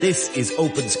This is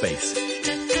Open Space.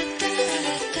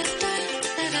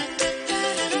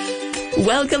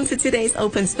 Welcome to today's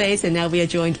Open Space, and now we are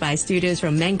joined by students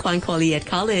from Kwan QualiEd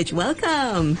College.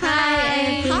 Welcome.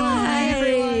 Hi, everyone.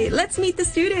 Hi. Let's meet the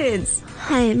students.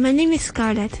 Hi, my name is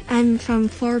Scarlett. I'm from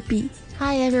 4B.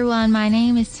 Hi everyone, my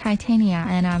name is Titania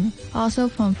and I'm also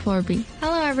from 4B.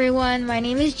 Hello everyone, my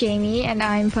name is Jamie and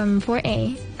I'm from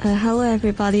 4A. Hello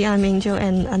everybody, I'm Angel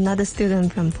and another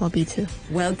student from 4B too.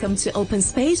 Welcome to Open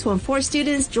Space. We're 4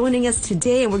 students joining us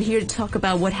today, and we're here to talk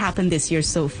about what happened this year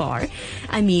so far.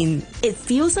 I mean, it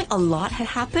feels like a lot had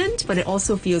happened, but it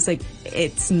also feels like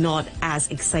it's not as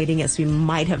exciting as we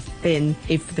might have been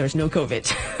if there's no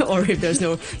COVID or if there's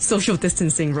no social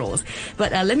distancing rules.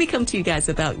 But let me come to you guys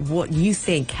about what you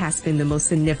think has been the most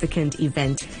significant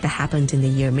event that happened in the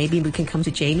year. Maybe we can come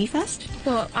to Jamie first.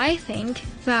 Well, I think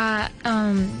that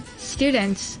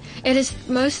students, it is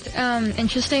most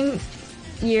interesting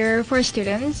year for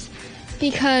students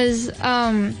because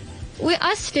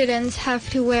us students have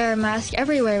to wear a mask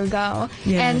everywhere we go.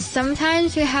 Yeah. And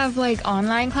sometimes we have like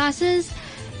online classes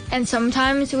and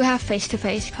sometimes we have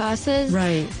face-to-face classes.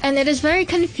 Right. And it is very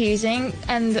confusing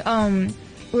and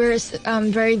we're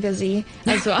very busy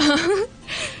as well.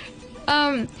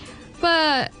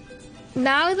 But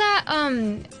now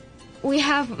that we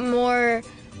have more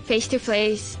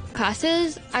face-to-face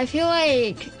classes, I feel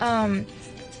like I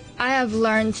have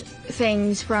learned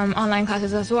things from online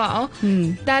classes as well.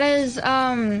 That is,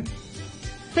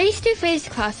 face-to-face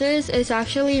classes is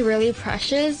actually really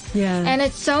precious. Yeah. And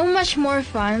it's so much more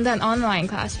fun than online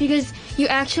class because you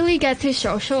actually get to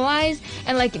socialize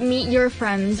and like meet your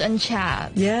friends and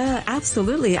chat. Yeah,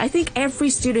 absolutely. I think every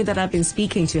student that I've been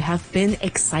speaking to have been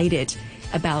excited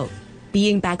about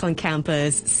being back on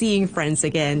campus, seeing friends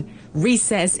again.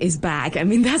 Recess is back. I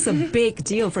mean, that's a big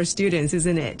deal for students,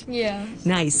 isn't it? Yeah.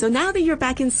 Nice. So now that you're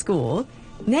back in school,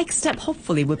 next step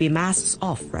hopefully would be masks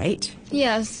off, right?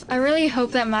 Yes, I really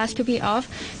hope that masks could be off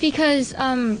because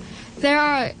there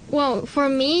are, well, for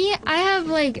me, I have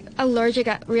like allergic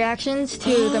reactions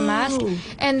to the mask,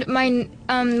 and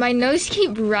my nose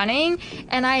keep running,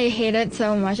 and I hate it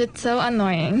so much. It's so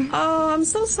annoying. Oh, I'm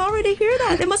so sorry to hear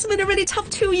that. It must have been a really tough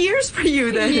 2 years for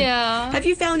you then. Yeah. Have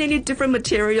you found any different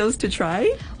materials to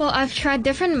try? Well, I've tried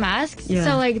different masks. Yeah.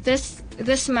 So like this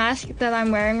mask that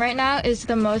I'm wearing right now is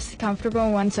the most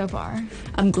comfortable one so far.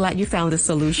 I'm glad you found a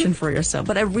solution for yourself,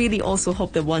 but I really also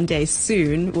hope that one day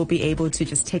soon we'll be able to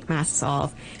just take masks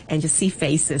off and just see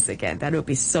faces again. That would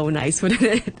be so nice, wouldn't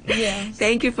it? Yes.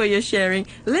 Thank you for your sharing.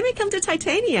 Let me come to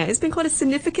Titania. It's been quite a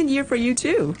significant year for you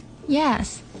too.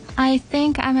 Yes, I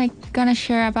think I'm gonna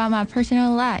share about my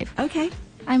personal life. Okay.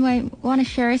 I might want to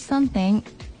share something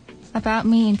about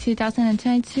me in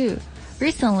 2022.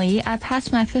 Recently, I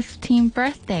passed my 15th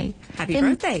birthday. Happy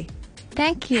birthday.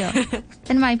 Thank you.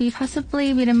 It might be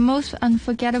possibly be the most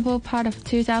unforgettable part of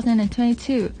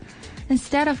 2022.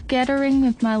 Instead of gathering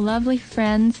with my lovely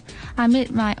friends, I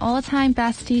met my all-time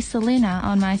bestie Selena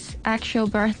on my actual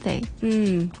birthday.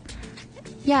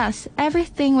 Yes,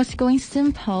 everything was going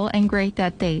simple and great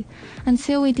that day,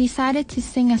 until we decided to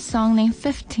sing a song named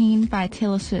 15 by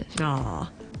Taylor Swift. Aww.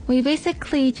 We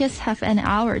basically just have an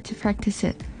hour to practice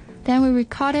it. Then we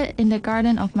recorded in the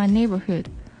garden of my neighborhood.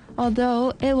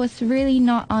 Although it was really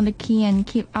not on the key and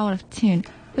keep out of tune,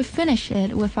 we finished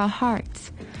it with our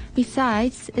hearts.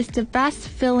 Besides, it's the best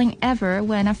feeling ever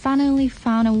when I finally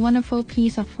found a wonderful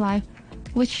piece of life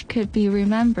which could be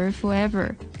remembered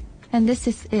forever. And this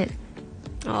is it.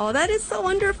 Oh, that is so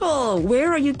wonderful.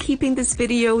 Where are you keeping this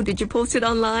video? Did you post it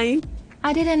online?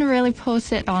 I didn't really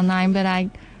post it online, but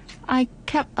I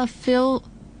kept a few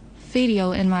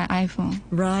video in my iPhone.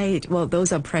 Right. Well,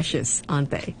 those are precious, aren't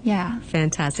they? Yeah.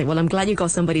 Fantastic. Well, I'm glad you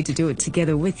got somebody to do it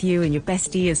together with you and your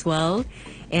bestie as well.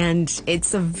 And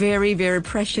it's a very, very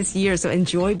precious year. So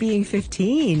enjoy being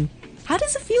 15. How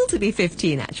does it feel to be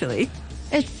 15, actually?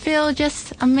 It feels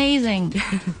just amazing.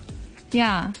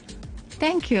 Yeah.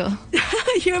 Thank you.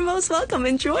 You're most welcome.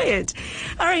 Enjoy it.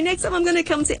 All right. Next up, I'm going to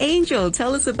come to Angel.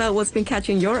 Tell us about what's been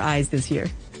catching your eyes this year.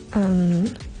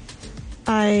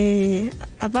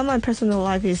 About my personal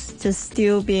life is just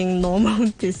still being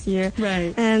normal this year.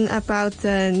 Right. And about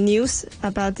the news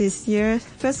about this year,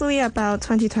 firstly about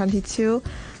 2022,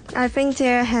 I think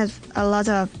there has a lot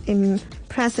of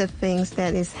impressive things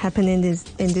that is happening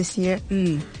in this year.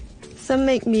 Some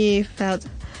make me felt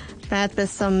bad, but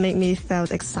some make me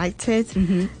felt excited.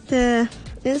 The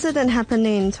incident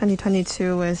happening in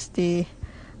 2022 was the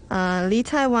Lee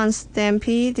Taiwan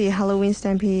Stampede, the Halloween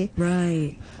Stampede.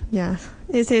 Right. Yeah,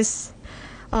 it is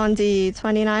on the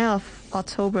 29th of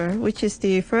October, which is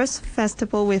the first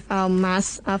festival without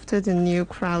masks after the new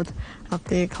crowd of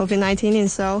the COVID-19 in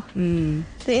Seoul.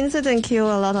 The incident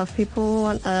killed a lot of people,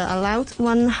 allowed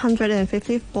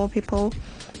 154 people,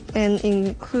 and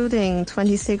including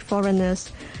 26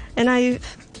 foreigners. And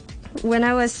when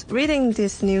I was reading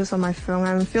this news on my phone,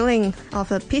 I'm feeling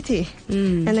of a pity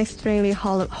and extremely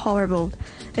horrible.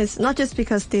 It's not just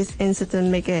because this incident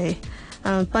make a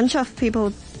bunch of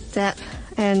people dead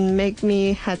and make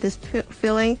me have this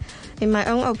feeling. In my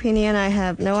own opinion, I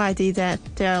have no idea that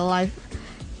their life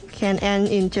can end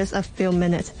in just a few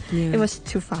minutes. It was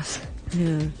too fast.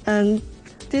 And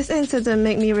this incident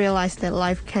made me realize that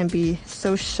life can be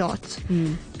so short.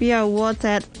 Be aware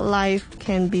that life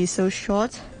can be so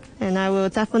short, and I will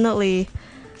definitely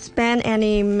spend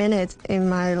any minute in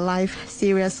my life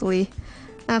seriously.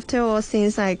 After all,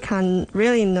 since I can't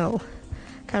really know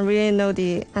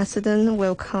the accident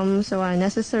will come, so I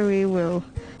necessarily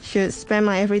should spend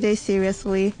my everyday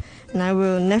seriously, and I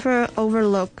will never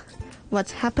overlook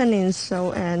what's happening.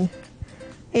 So, and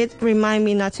it remind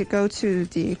me not to go to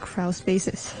the crowd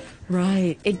spaces.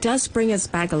 Right. It does bring us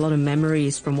back a lot of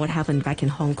memories from what happened back in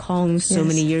Hong Kong so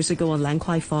many years ago on Lan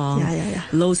Kwai Fong.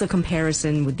 Loads of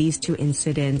comparison with these two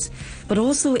incidents. But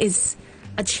also it's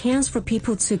a chance for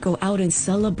people to go out and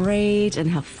celebrate and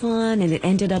have fun, and it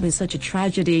ended up in such a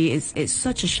tragedy. It's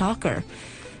such a shocker.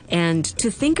 And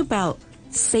to think about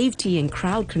safety and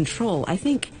crowd control, I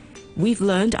think we've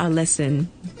learned our lesson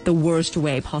the worst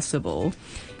way possible.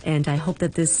 And I hope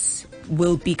that this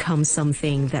will become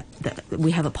something that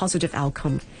we have a positive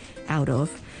outcome out of.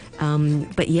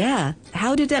 But yeah,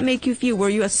 how did that make you feel? Were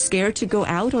you scared to go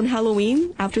out on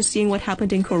Halloween after seeing what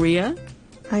happened in Korea?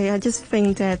 I just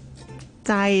think that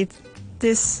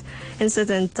this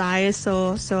incident died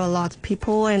so a lot of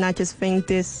people, and I just think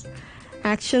this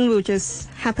action will just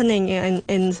happening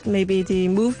in maybe the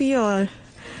movie or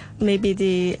maybe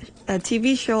the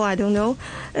TV show, I don't know.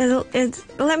 It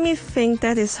let me think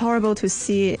that it's horrible to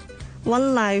see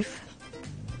one life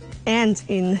end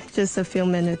in just a few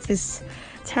minutes. It's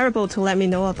terrible to let me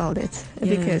know about it,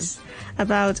 because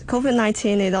about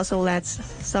COVID-19, it also lets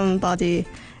somebody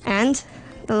end.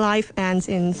 The life ends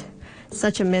in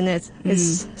such a minute.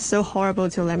 It's so horrible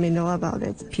to let me know about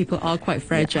it. People are quite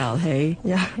fragile, hey?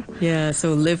 Yeah. Yeah,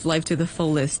 so live life to the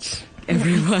fullest,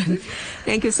 everyone.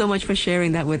 Thank you so much for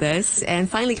sharing that with us. And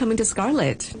finally coming to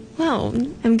Scarlett. Well,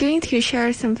 I'm going to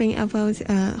share something about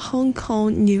Hong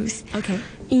Kong news. Okay.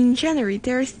 In January,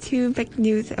 there's two big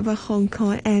news about Hong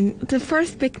Kong, and the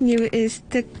first big news is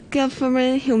the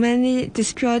government humanly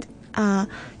destroyed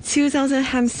 2,000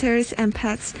 hamsters and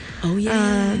pets. Oh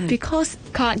yeah. Because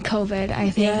caught COVID, I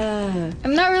think. Yeah.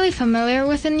 I'm not really familiar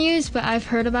with the news, but I've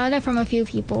heard about it from a few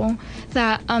people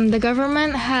that the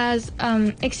government has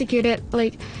executed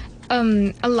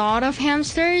a lot of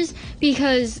hamsters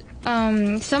because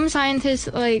some scientists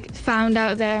found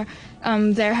out there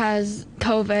has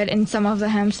COVID in some of the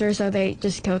hamsters, so they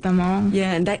just killed them all.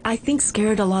 Yeah, and that, I think,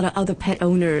 scared a lot of other pet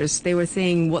owners. They were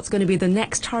saying, what's going to be the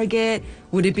next target?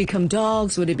 Would it become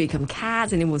dogs? Would it become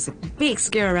cats? And it was a big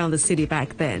scare around the city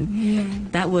back then. Yeah.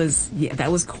 That was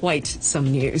quite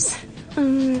some news.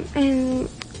 And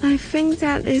I think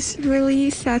that is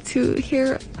really sad to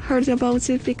heard about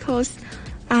it, because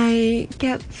I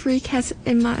get 3 cats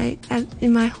in my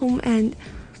home, and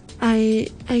I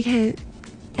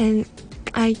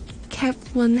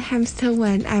kept 1 hamster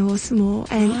when I was small,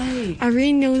 and Right. I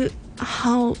really know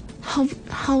how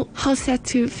sad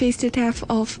to face the death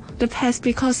of the pets,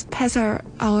 because pets are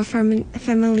our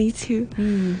family too.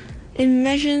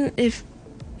 Imagine if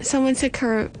someone took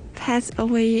our pets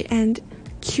away and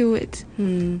kill it.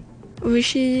 Will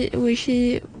she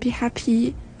be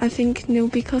happy? I think no,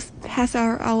 because pets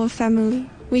are our family.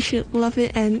 We should love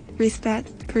it and respect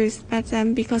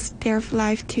them, because they're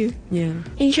alive too. Yeah.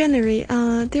 In January,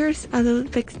 there's other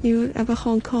big news about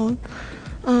Hong Kong.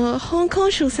 Hong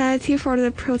Kong Society for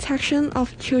the Protection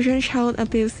of Children Child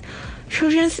Abuse,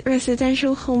 Children's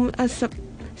Residential Home, a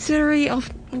subsidiary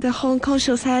of the Hong Kong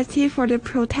Society for the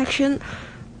Protection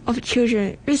of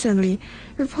Children, recently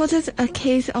reported a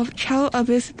case of child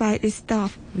abuse by its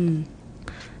staff.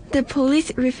 The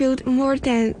police reviewed more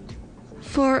than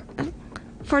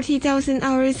 40,000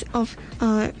 hours of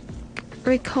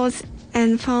records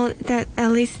and found that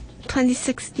at least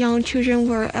 26 young children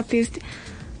were abused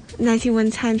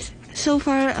 91 times. So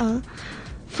far,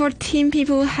 14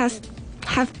 people have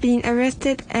been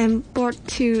arrested and brought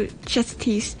to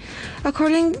justice.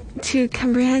 According to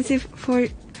comprehensive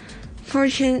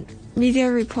Fortune media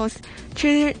reports,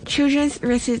 Children's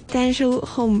Residential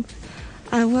Home,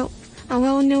 a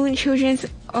well-known children's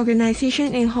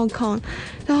organization in Hong Kong.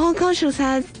 The Hong Kong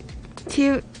Society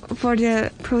Initiative for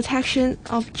the Protection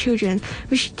of Children,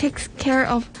 which takes care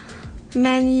of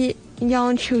many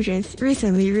young children,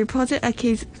 recently reported a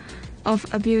case of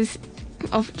abuse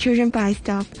of children by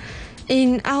staff.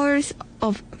 In hours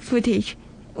of footage,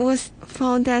 it was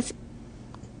found that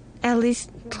at least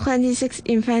 26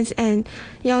 infants and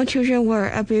young children were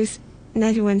abused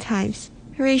 91 times,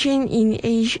 ranging in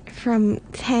age from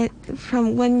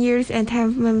 1 year and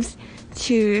 10 months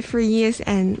to 3 years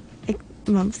and 8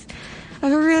 months.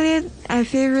 I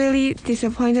feel really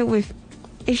disappointed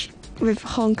with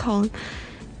Hong Kong.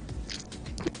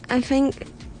 I think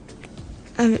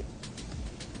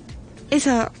it's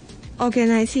an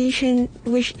organization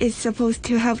which is supposed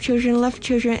to help children, love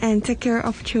children, and take care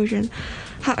of children.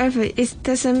 However, it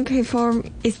doesn't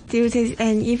perform its duties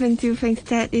and even do things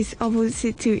that is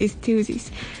opposite to its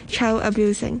duties, child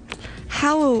abusing.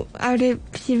 How will other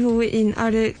people in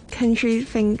other countries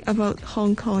think about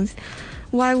Hong Kong?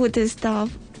 Why would the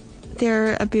staff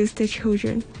there abuse the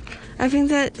children? I think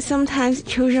that sometimes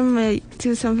children may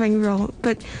do something wrong,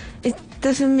 but it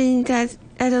doesn't mean that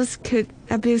adults could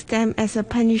abuse them as a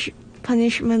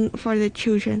punishment for the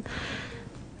children.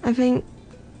 I think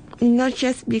not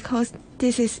just because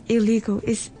this is illegal,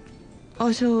 it's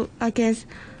also against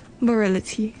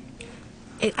morality.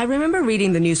 I remember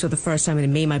reading the news for the first time and it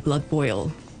made my blood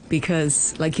boil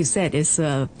because, like you said, it's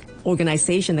a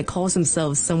organization that calls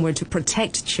themselves somewhere to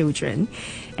protect children,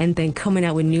 and then coming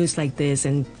out with news like this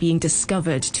and being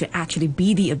discovered to actually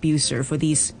be the abuser for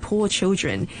these poor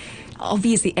children.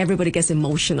 Obviously, everybody gets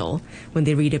emotional when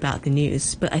they read about the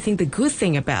news. But I think the good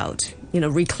thing about,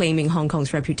 reclaiming Hong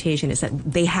Kong's reputation is that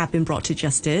they have been brought to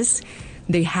justice.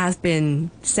 They have been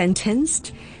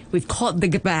sentenced. We've caught the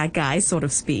bad guys, so to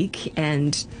speak,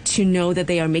 and to know that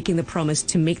they are making the promise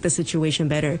to make the situation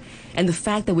better. And the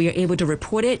fact that we are able to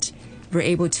report it, we're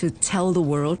able to tell the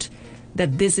world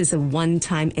that this is a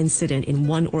one-time incident in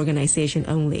one organization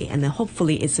only, and then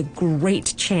hopefully it's a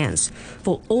great chance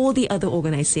for all the other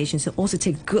organizations to also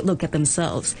take a good look at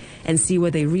themselves and see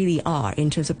where they really are in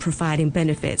terms of providing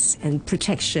benefits and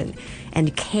protection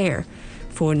and care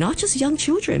for not just young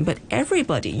children, but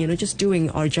everybody, just doing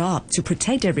our job to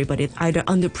protect everybody, either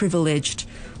underprivileged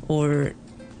or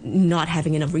not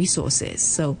having enough resources.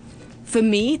 So for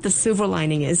me, the silver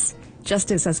lining is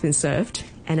justice has been served.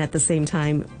 And at the same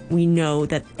time, we know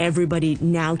that everybody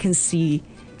now can see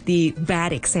the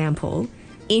bad example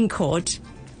in court,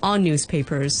 on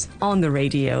newspapers, on the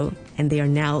radio, and they are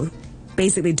now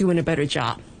basically doing a better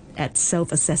job at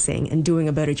self-assessing and doing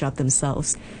a better job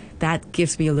themselves. That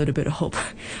gives me a little bit of hope.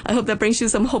 I hope that brings you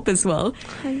some hope as well.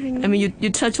 I mean, you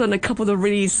touched on a couple of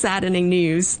really saddening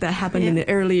news that happened in the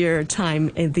earlier time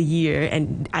in the year,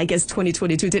 and I guess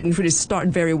 2022 didn't really start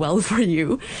very well for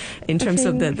you in terms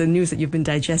of the news that you've been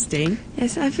digesting.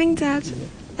 Yes, I think that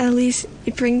at least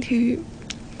it brings to,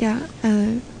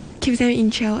 keep them in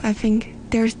jail. I think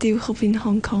there's still hope in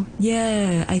Hong Kong.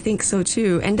 Yeah, I think so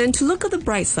too. And then to look at the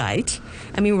bright side,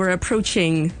 I mean, we're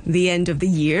approaching the end of the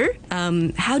year.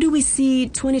 How do we see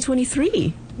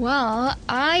 2023? Well,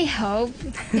 I hope,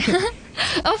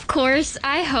 of course,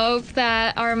 I hope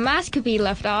that our mask could be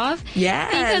left off. Yes.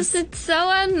 Because it's so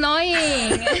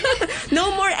annoying.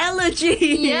 No more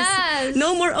allergies. Yes.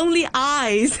 No more only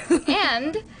eyes.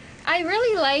 And I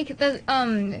really like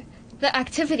the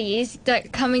activities that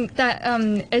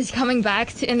is coming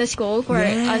back in the school for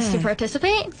us to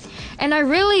participate, and I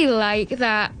really like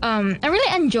that. I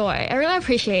really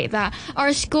appreciate that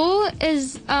our school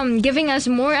is giving us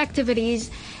more activities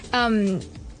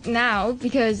now,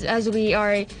 because as we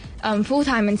are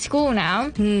full-time in school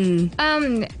now.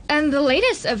 And the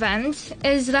latest event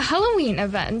is the Halloween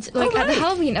event. Like at the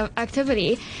Halloween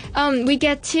activity, we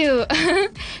get to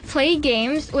play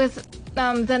games with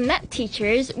the net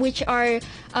teachers, which are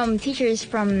teachers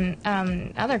from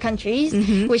other countries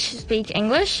which speak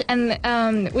English, and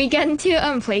we get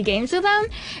to play games with them.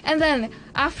 And then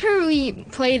after we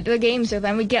play the games with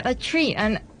them, we get a treat,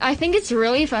 and I think it's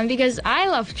really fun because I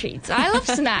love treats. I love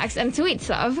snacks and sweet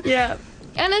stuff. Yeah.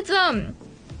 And it's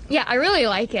I really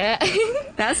like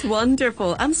it. That's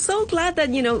wonderful. I'm so glad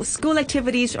that, school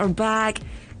activities are back.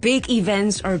 Big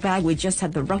events are back. We just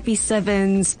had the Rugby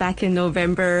Sevens back in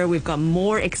November. We've got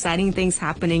more exciting things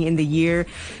happening in the year.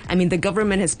 I mean, the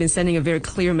government has been sending a very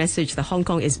clear message that Hong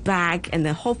Kong is back, and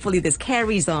then hopefully this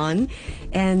carries on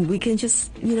and we can just,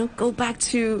 go back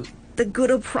to the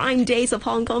good old prime days of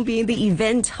Hong Kong being the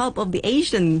event hub of the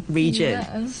Asian region.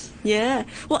 Yes. Yeah.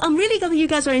 Well, I'm really glad that you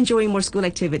guys are enjoying more school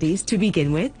activities to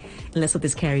begin with. And let's hope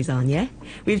this carries on, yeah?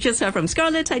 We've just heard from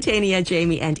Scarlett, Titania,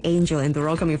 Jamie, and Angel, and they're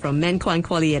all coming from Kwan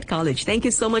QualiEd College. Thank you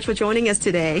so much for joining us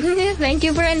today. Thank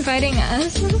you for inviting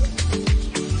us.